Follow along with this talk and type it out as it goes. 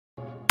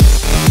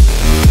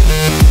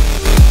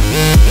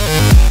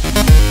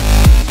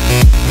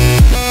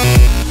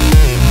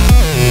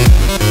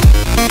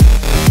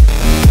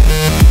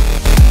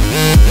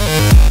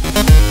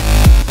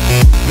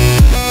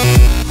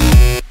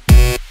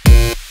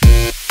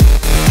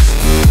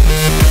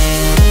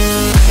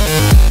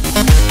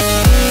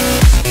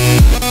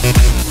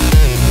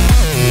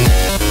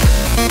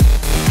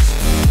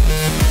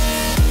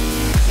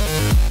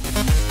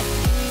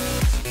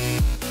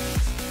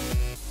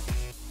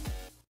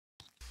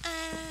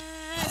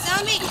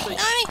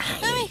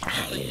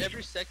Like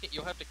every second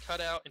you'll have to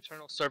cut out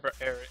internal server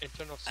error.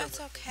 That's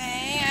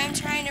okay. I'm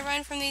trying to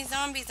run from these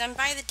zombies. I'm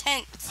by the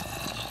tents.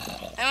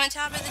 I'm on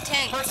top of the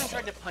tent. Person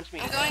tried to punch me.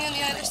 I'm going on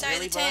the other side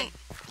of the tent.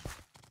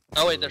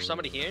 Oh wait, there's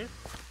somebody here?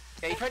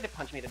 Yeah, he tried to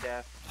punch me to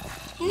death.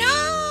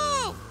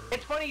 No!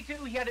 It's funny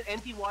too, he had an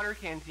empty water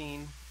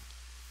canteen.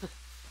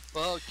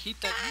 Well, keep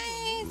that.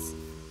 Guys,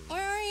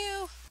 where are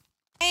you?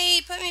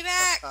 Hey, put me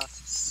back.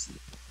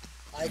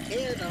 I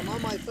can't. I'm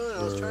on my phone.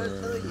 I was trying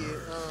to tell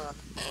you.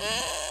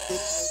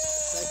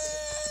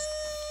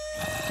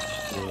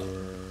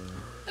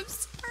 I'm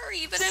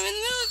sorry, but I'm in the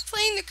middle of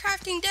playing The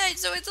Crafting Dead,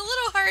 so it's a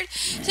little hard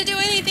to do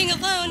anything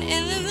alone,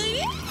 and then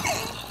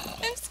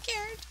I'm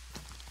scared.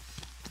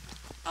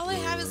 All I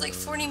have is like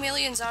 40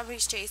 million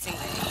zombies chasing me.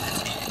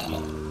 That's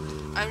it.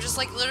 I'm just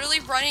like literally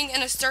running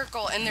in a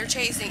circle, and they're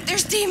chasing.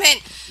 There's Demon!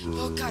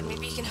 Oh god,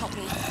 maybe he can help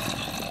me.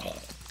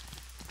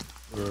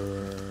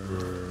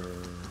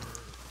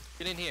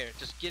 Get in here.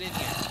 Just get in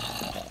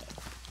here.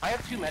 I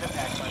have 2 meta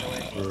packs, by the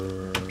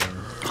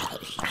way.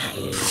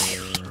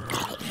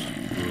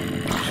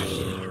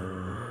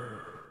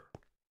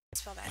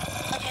 Spell that.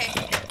 Okay.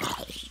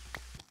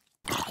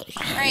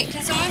 Alright,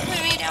 can someone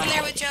put me down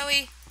there with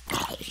Joey?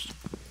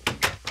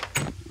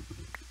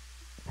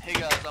 Hey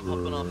guys, I'm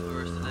hopping off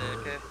first today,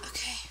 okay?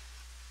 Okay.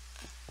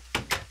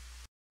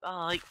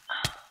 Bye.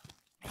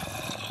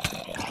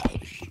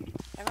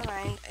 Never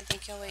mind. I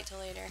think he'll wait till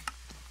later.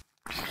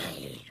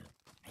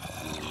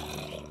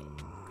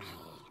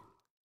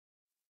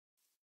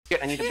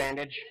 I need a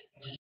bandage.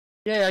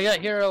 Yeah, I got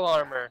hero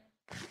armor.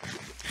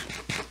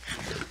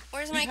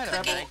 Where's my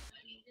cooking?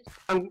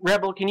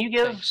 Rebel, can you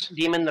give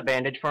Demon the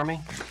bandage for me?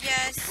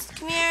 Yes.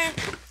 Come here.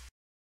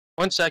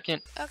 1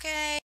 second.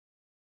 Okay.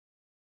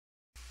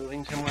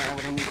 Moving somewhere, I'm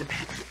gonna need the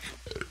bandage.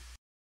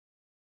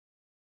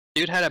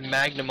 Dude had a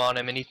magnum on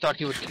him and he thought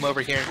he would come over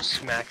here and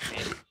smack me.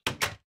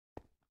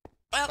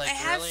 Well, Like, I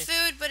have really?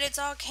 food, but it's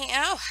all canned.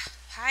 Oh,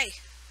 hi.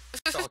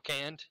 It's all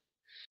canned.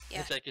 Yeah.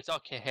 It's like, it's all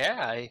canned.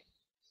 Hi.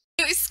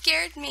 It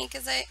scared me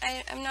because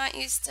I'm not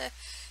used to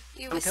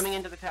you. I'm coming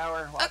into the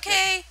tower. Watch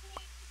okay. It.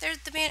 There's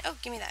the band. Oh,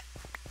 give me that.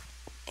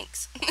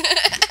 Thanks.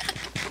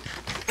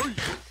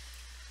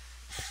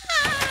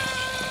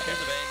 Here's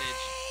a bandage.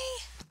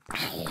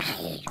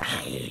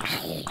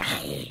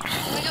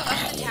 Can we go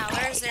up the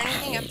tower? Is there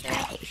anything up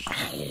there?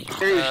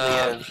 There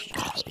usually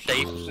is.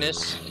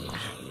 Safeness. Ah!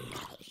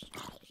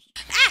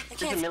 I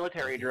There's a can't.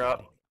 military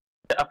drop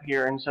up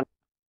here and some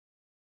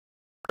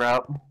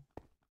drop.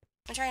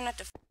 I'm trying not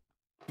to.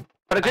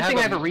 But a good thing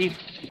I have a a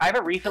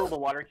refillable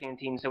water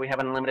canteen, so we have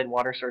an unlimited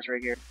water source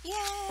right here. Yay!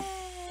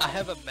 I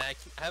have a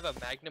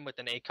magnum with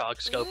an ACOG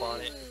scope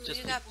on it. Ooh,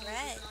 Just you got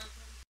bread.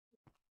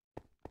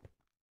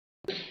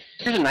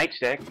 Here's a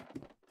nightstick.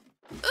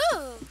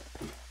 Ooh!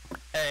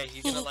 hey,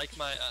 you gonna like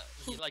my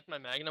you like my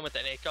magnum with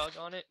an ACOG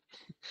on it?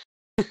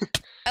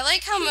 I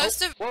like how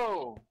most of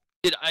Whoa!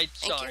 Dude, you.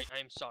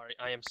 I'm sorry.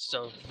 I am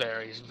so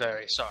very,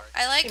 very sorry.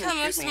 I like You how can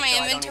most shoot of me, my so I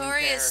don't even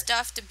inventory is care.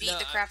 stuff to beat No,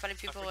 the crap out of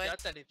people I with.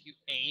 forgot that if you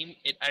aim,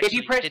 it actually If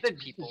you press hits the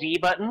people. Z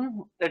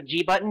button, the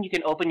G button, you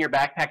can open your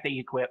backpack that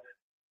you equip.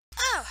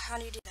 Oh, how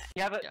do you do that?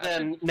 You have Yeah,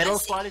 the middle I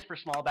see. slot is for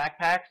small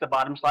backpacks, the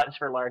bottom slot is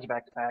for large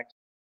backpacks.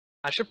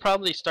 I should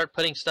probably start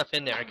putting stuff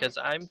in there because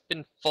I've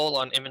been full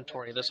on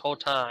inventory this whole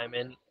time,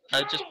 and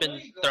I've just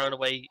been throwing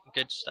away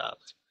good stuff.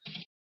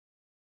 Does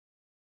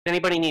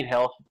anybody need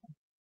help?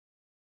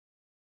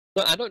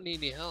 No, I don't need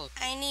any help.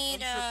 I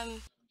need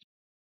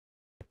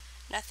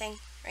nothing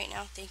right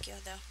now. Thank you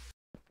though.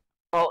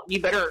 Well,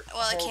 you better.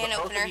 Well, a hold- can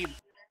both opener.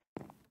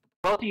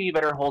 Both of you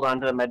better hold on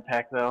to the med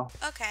pack though.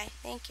 Okay,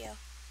 thank you.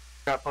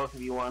 Got both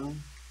of you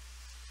one.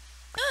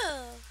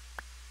 Ooh,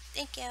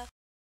 thank you.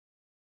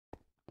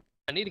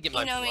 I need to get You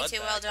my know me blood too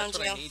back. well, That's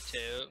don't what I you? need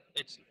to.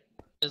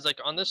 It's like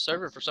on this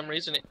server for some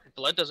reason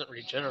blood doesn't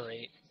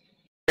regenerate.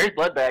 Here's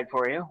blood bag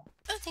for you.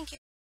 Oh, thank you.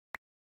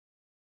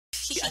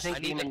 I think I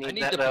need Demon the, I needs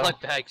need that the though. blood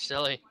bag,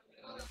 silly.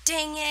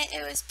 Dang it!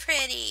 It was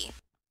pretty.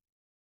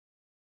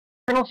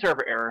 Internal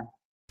server error.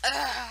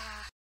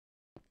 Ugh.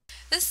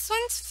 This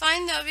one's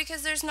fine though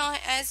because there's not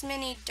as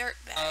many dirt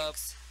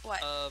bags.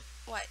 What?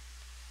 What?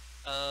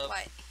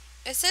 What?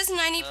 It says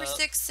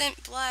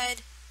 90%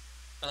 blood.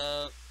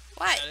 What?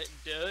 I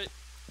didn't do it.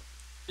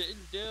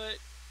 Didn't do it.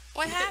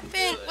 What didn't do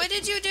happened? it. What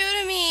did you do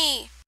to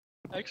me?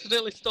 I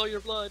accidentally stole your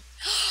blood.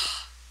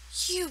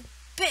 You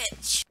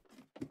bitch!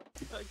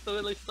 I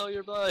accidentally stole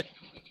your blood.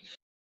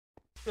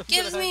 I'm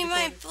Gives gonna me have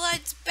my to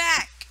bloods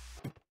back.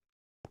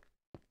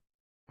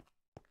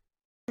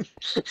 I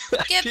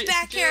Get didn't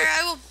back do here! it.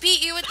 I will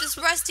beat you with this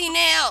rusty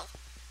nail.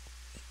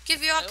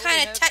 Give you all I only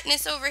kind of have-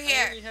 tetanus over I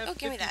here. only have Oh,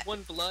 give me that.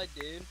 51 blood,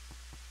 dude.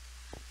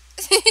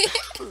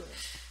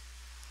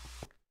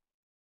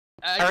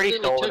 I already accidentally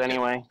stole it took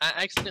anyway. I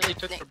accidentally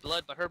took her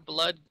blood, but her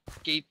blood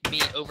gave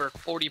me over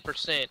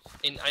 40%,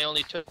 and I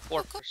only took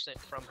 4%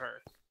 from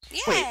her. Yeah.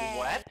 Wait,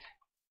 what?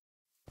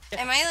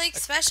 Am I like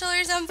special or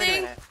Wait a something?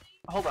 minute.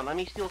 Hold on, let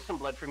me steal some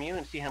blood from you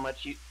and see how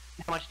much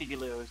did you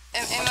lose?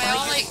 Am I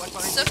all like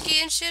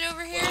sooky and shit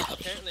over here? Well,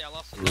 apparently I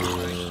lost some blood.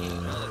 I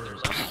didn't know that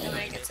there's Nobody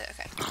behind gets it. it.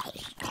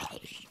 Okay.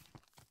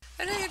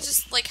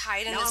 just like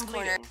hide in Now this I'm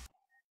corner. bleeding.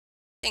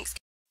 Thanks.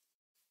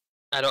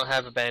 I don't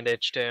have a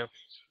bandage too.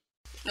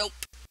 Nope.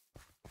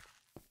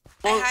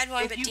 Well, I had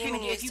one, if but you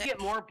Demon can, if used you it. get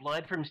more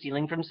blood from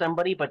stealing from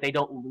somebody, but they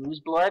don't lose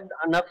blood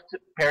enough to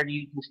compared to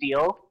you can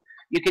steal,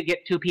 you could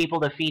get two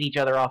people to feed each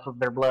other off of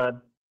their blood.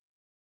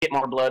 Get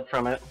more blood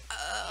from it.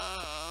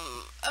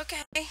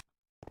 Okay.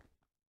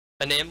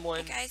 An M1.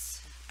 Hey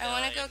guys, I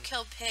want to go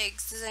kill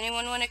pigs. Does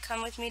anyone want to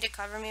come with me to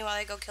cover me while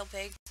I go kill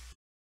pigs?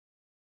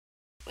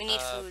 We need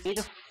I food. need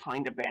to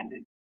find a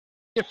bandage.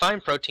 You can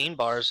find protein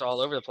bars all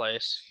over the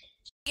place.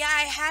 Yeah,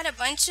 I had a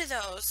bunch of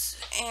those,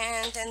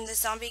 and then the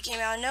zombie came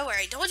out of nowhere.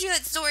 I told you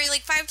that story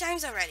like 5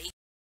 times already.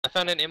 I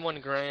found an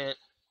M1 Grant.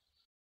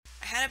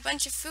 I had a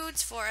bunch of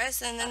foods for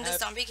us, and then the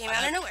zombie came I out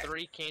of have nowhere.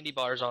 3 candy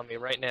bars on me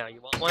right now.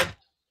 You want one?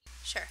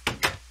 Sure.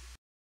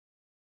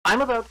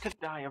 I'm about to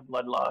die of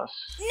blood loss.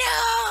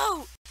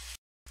 No!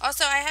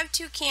 Also, I have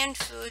 2 canned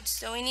foods,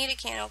 so we need a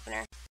can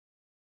opener.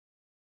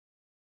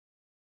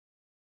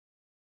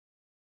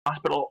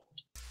 Hospital.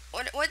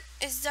 What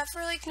is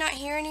Zephyr like not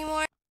here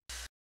anymore?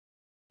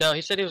 No,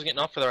 he said he was getting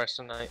off for the rest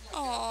of the night.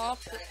 Aw,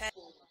 poophead.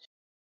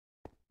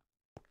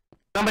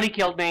 Somebody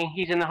killed me.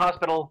 He's in the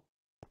hospital.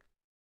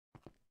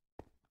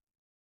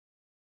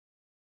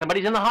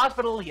 Somebody's in the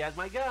hospital. He has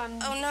my gun.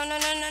 Oh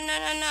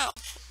no.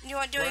 You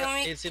want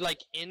me? Is he like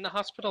in the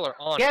hospital or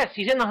on? Yes,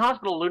 he's in the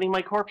hospital looting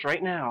my corpse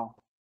right now.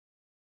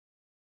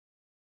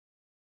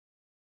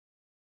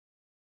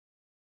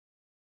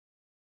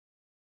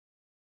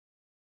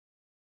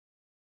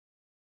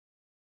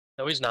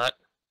 No, he's not.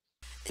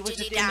 He was Did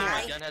he just in there.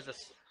 die? My gun has a.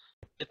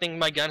 I think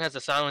my gun has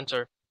a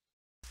silencer.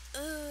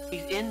 Ooh.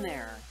 He's in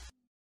there.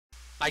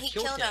 I He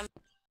killed him.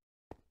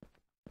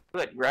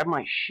 Good, grab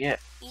my shit.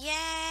 Yay!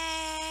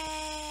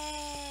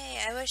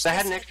 I wish I this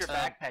had an had- extra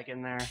backpack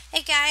in there.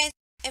 Hey guys,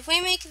 if we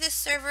make this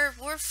server,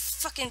 we're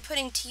fucking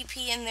putting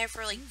TP in there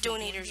for like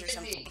donators or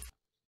something.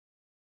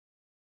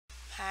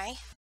 Hi?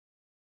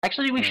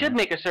 Actually, we should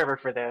make a server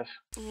for this.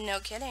 No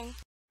kidding.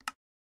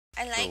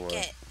 I like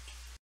it.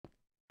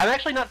 I'm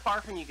actually not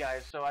far from you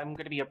guys, so I'm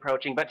going to be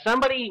approaching. But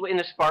somebody in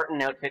the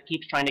Spartan outfit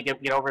keeps trying to get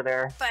over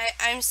there. But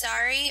I'm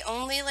sorry,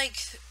 only like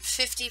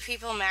 50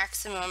 people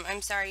maximum.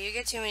 I'm sorry, you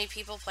get too many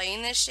people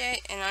playing this shit,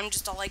 and I'm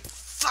just all like,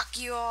 fuck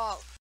you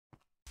all.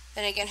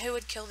 Then again, who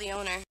would kill the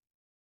owner?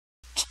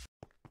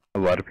 A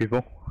lot of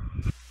people.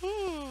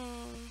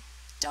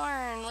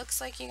 Darn,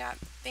 looks like you got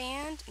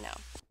banned? No.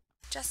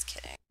 Just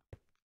kidding.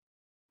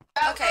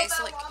 Okay,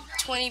 so like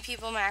 20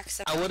 people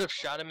maximum. I would have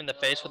shot him in the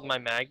face with my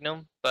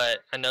Magnum, but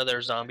I know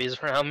there's zombies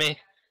around me,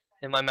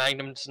 and my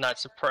Magnum's not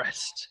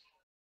suppressed.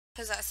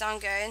 Does that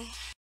sound good?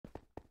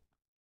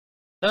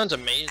 Sounds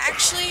amazing.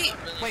 Actually,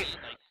 Wait.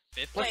 Like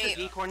 50? What's Wait.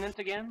 the Z coordinates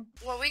again?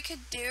 what we could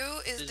do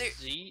is The there.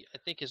 Z, I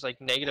think, is like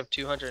negative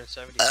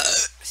 270.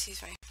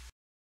 Excuse me.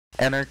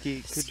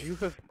 Anarchy, could you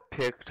have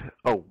picked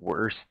a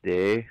worse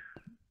day?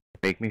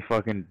 Make me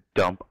fucking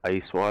dump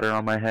ice water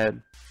on my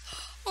head?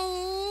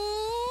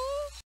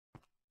 Oh,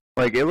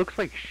 Like, it looks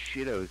like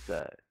shit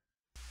outside.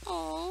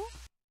 oh.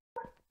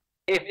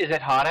 Is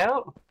it hot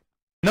out?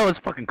 No, it's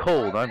fucking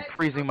cold. I'm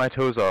freezing my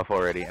toes off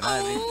already, and I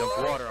haven't even dumped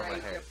water on my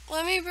head.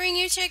 Let me bring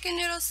you chicken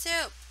noodle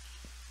soup.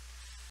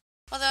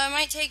 Although it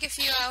might take a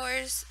few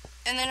hours,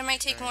 and then it might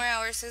take more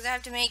hours, because I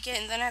have to make it,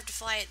 and then I have to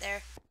fly it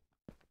there.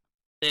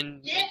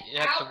 Then you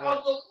have to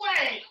walk.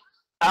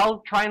 I'll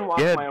try and walk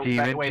Yeah, my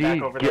Demon way G,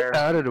 back over get there.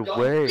 out of the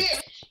way.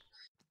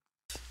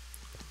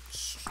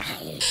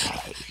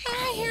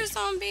 I hear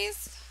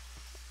zombies.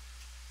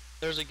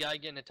 There's a guy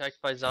getting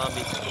attacked by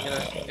zombies.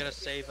 I'm gonna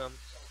save him.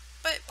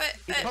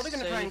 He's probably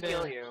gonna try and Save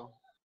kill him. you.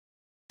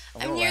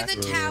 I'm near the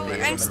tower.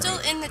 I'm still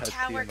in the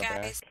tower, Cutscene in the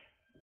back. guys.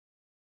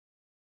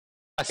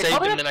 I It's saved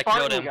probably him, that then I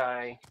killed Spartan him.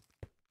 guy.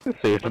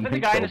 Saved Was him it the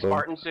guy in a killed him.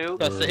 Spartan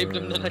suit? I saved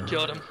him, then I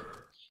killed him.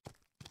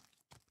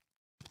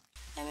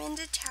 I'm in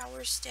the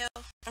tower still.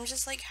 I'm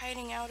just like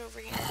hiding out over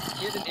here.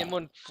 He had an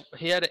M1.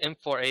 He had an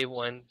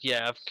M4A1.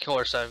 Yeah, of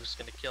course I was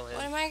gonna kill What him.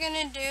 am I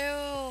gonna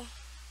do?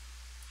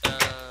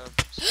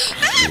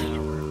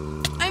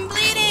 I'm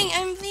bleeding!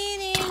 I'm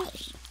bleeding!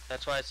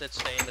 That's why I said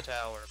stay in the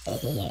tower.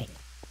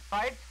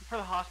 Fight for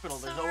the hospital.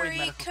 There's always Sorry,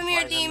 medical come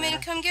here, supplies in demon. there.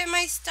 Come get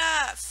my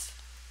stuff.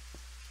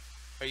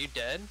 Are you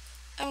dead?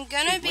 I'm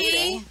gonna He's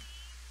bleeding. be.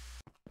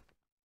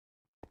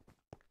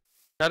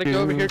 Gotta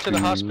go over here to the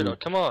hospital.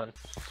 Come on.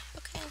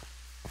 Okay,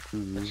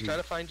 Let's try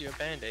to find you a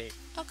band-aid.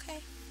 okay.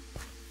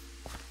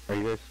 Are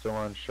you guys still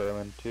on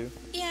Charlene too?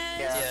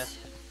 Yes.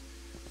 Yeah.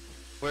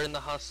 We're in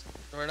the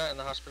We're not in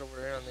the hospital.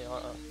 We're in the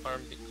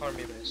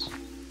army base.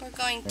 We're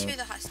going to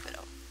the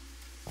hospital.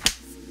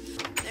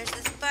 There's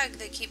this bug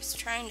that keeps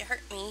trying to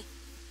hurt me.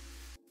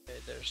 Okay,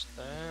 there's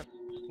that.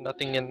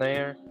 Nothing in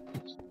there.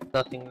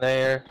 Nothing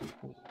there.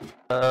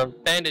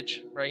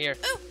 Bandage right here.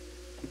 Ooh.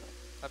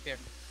 Up here.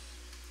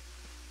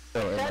 So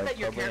in Sad like that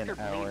your probably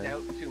character an bleeds hour.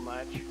 out too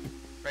much.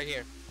 Right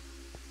here.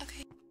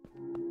 Okay.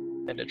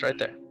 Bandage right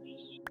there.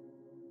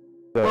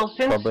 So Well,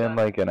 since- probably in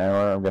like an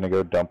hour, I'm gonna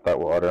go dump that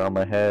water on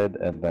my head,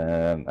 and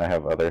then I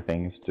have other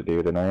things to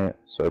do tonight,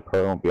 so I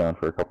probably won't be on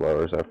for a couple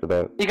hours after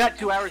that. You got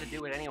 2 hours to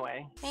do it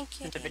anyway. Thank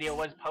you. Since the video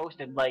was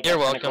posted like You're at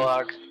 10 welcome.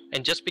 o'clock.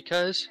 And just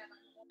because,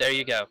 there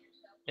you go.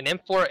 An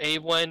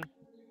M4A1,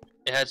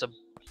 it has a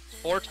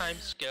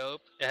 4x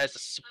scope, it has a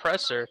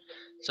suppressor,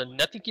 so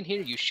nothing can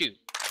hear you shoot.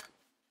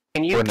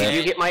 Can you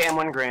Okay. get my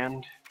M1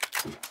 Grand?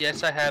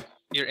 Yes, I have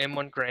your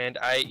M1 Grand.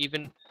 I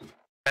even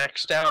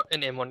maxed out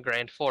an M1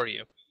 Grand for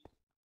you.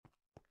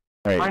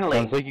 Alright, Finally.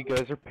 sounds like you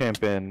guys are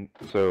pimping,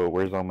 so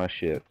where's all my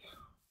shit?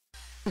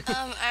 I'm He's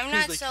not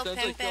like, so "Sounds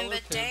like pimpin', y'all but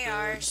are they pimpin'."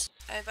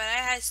 are. But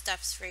I had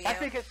stuffs for you. That's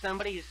because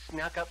somebody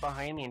snuck up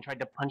behind me and tried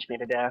to punch me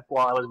to death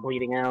while I was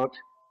bleeding out.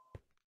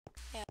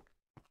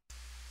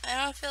 I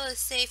don't feel as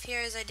safe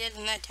here as I did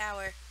in that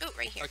tower. Oh,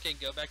 right here. Okay,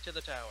 go back to the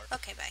tower.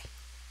 Okay, bye.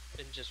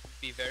 And just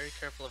be very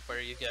careful of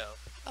where you go.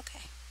 Okay.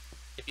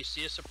 If you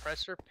see a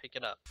suppressor, pick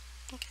it up.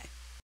 Okay.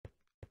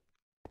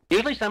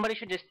 Usually somebody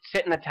should just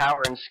sit in the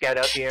tower and scout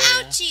out the area.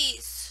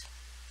 Ouchies!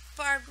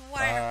 Barbed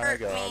wire I hurt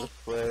got me. a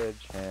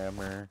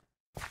sledgehammer.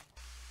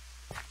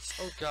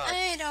 Oh god.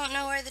 I don't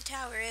know where the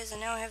tower is, and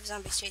now I have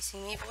zombies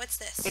chasing me, but what's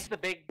this? It's the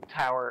big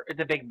tower. It's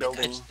a big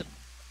building. It's the,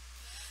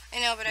 I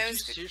know, but did I you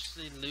was...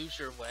 seriously lose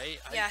your way?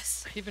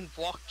 Yes. I even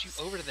walked you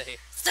over there.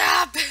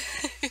 Stop!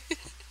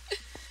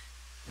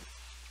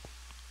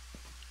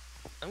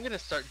 I'm gonna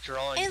start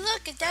drawing. Hey,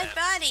 look, a dead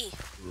body.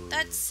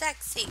 That's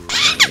sexy.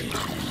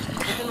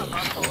 It's in the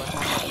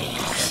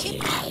hospital.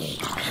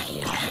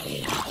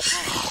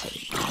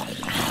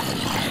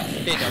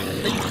 Hey, now,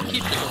 please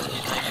keep the door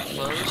behind you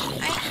closed.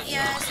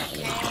 Yes,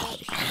 okay.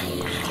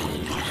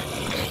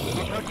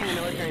 I'm approaching the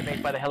military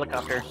base by the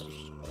helicopter.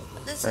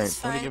 This Alright, is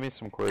somebody fine. give me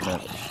some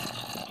coordinates.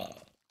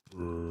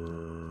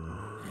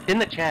 In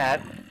the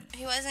chat.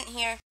 He wasn't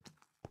here.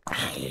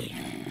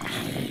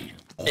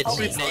 It's Oh,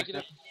 wait.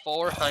 negative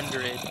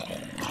 400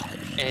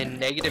 and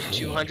negative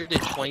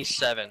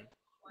 227.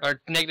 Or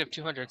negative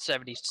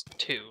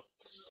 272.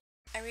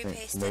 I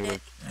repasted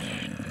it.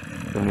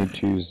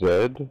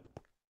 72Z.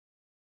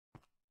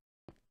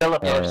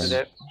 Philip posted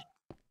it.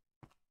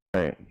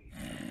 Alright,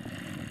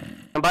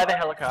 I'm by the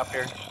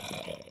helicopter.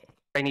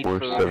 I need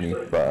food.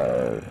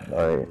 475.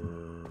 Alright.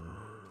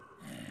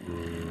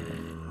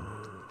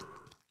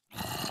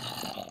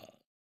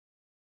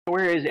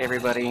 Where is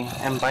everybody?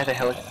 I'm by the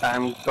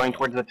I'm going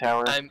towards the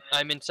tower.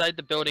 I'm inside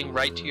the building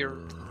right to your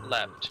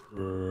left.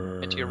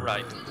 And to your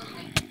right.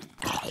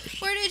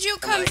 Where did you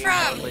come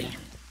from?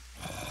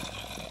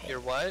 Your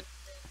what?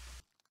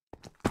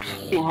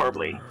 Being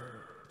horribly.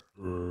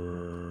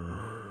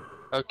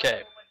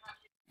 Okay.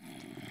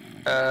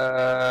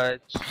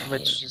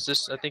 Which is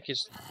this? I think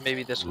is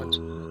maybe this one's.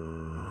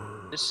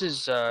 This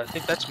is, I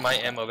think that's my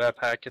ammo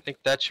backpack. I think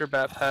that's your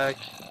backpack.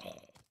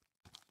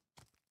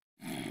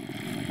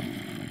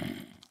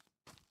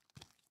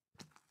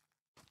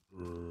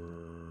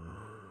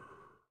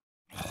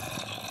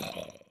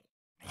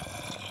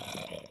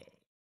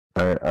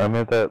 Alright, I'm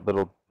at that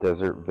little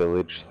desert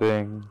village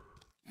thing.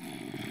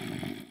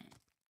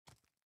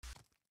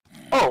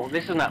 Oh,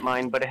 this is not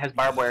mine, but it has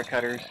barbed wire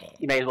cutters.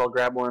 You may as well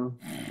grab one.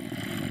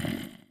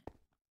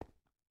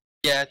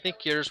 Yeah, I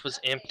think yours was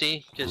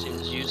empty because he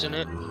was using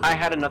it. I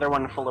had another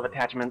one full of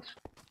attachments.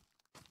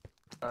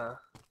 I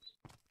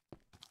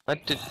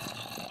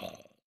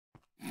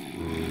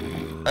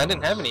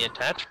didn't have any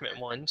attachment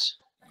ones.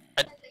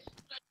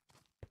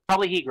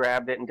 Probably he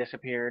grabbed it and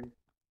disappeared.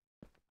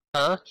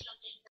 Huh?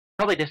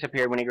 Probably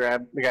disappeared when the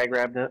guy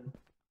grabbed it.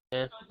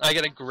 Yeah. I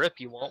got a grip.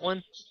 You want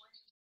one?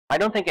 I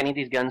don't think any of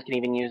these guns can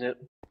even use it.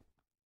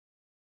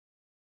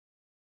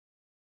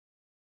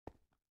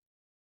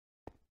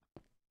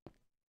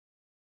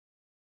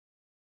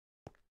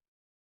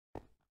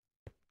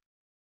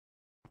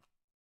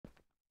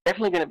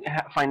 Definitely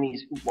gonna find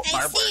these I barbed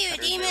wire see you,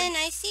 cutters. demon.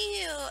 I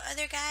see you,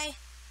 other guy.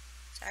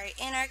 Sorry,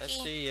 I anarchy.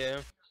 see you.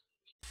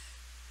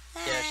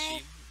 Hi. Yeah,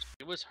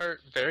 she was hurt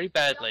very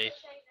badly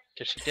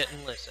because she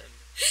didn't listen.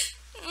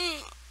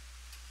 Mm.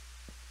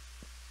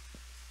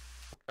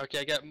 Okay,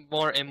 I got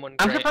more M1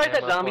 I'm Grant surprised that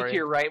ammo zombie for to you.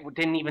 your right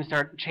didn't even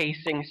start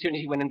chasing as soon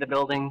as he went into the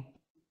building.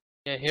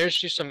 Yeah,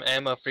 here's you some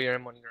ammo for your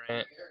M1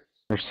 Grant.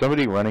 There's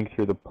somebody running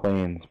through the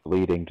plains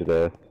bleeding to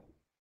death.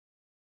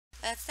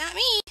 That's not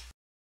me.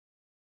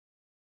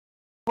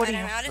 What But do you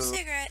I'm have out of for-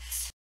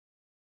 cigarettes.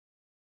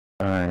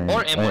 Alright,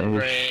 Or M1 it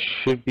Grant.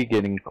 should be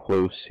getting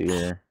close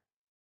here.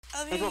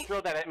 I'll Might as well be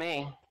throw that at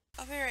me.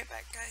 right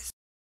back, guys.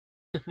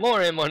 More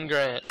M1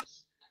 Grant.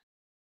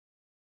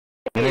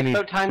 I'm gonna It's need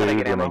about time that I food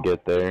get when I ammo.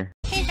 get there.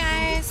 Hey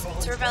guys,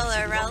 it's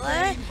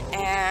Rebella,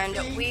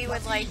 and we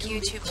would like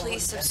you to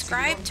please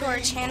subscribe to our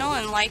channel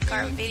and like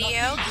our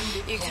video.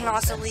 You can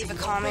also leave a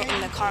comment in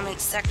the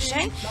comments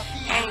section,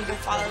 and you can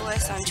follow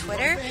us on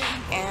Twitter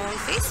and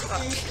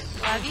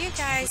Facebook. Love you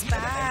guys,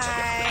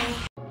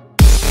 bye!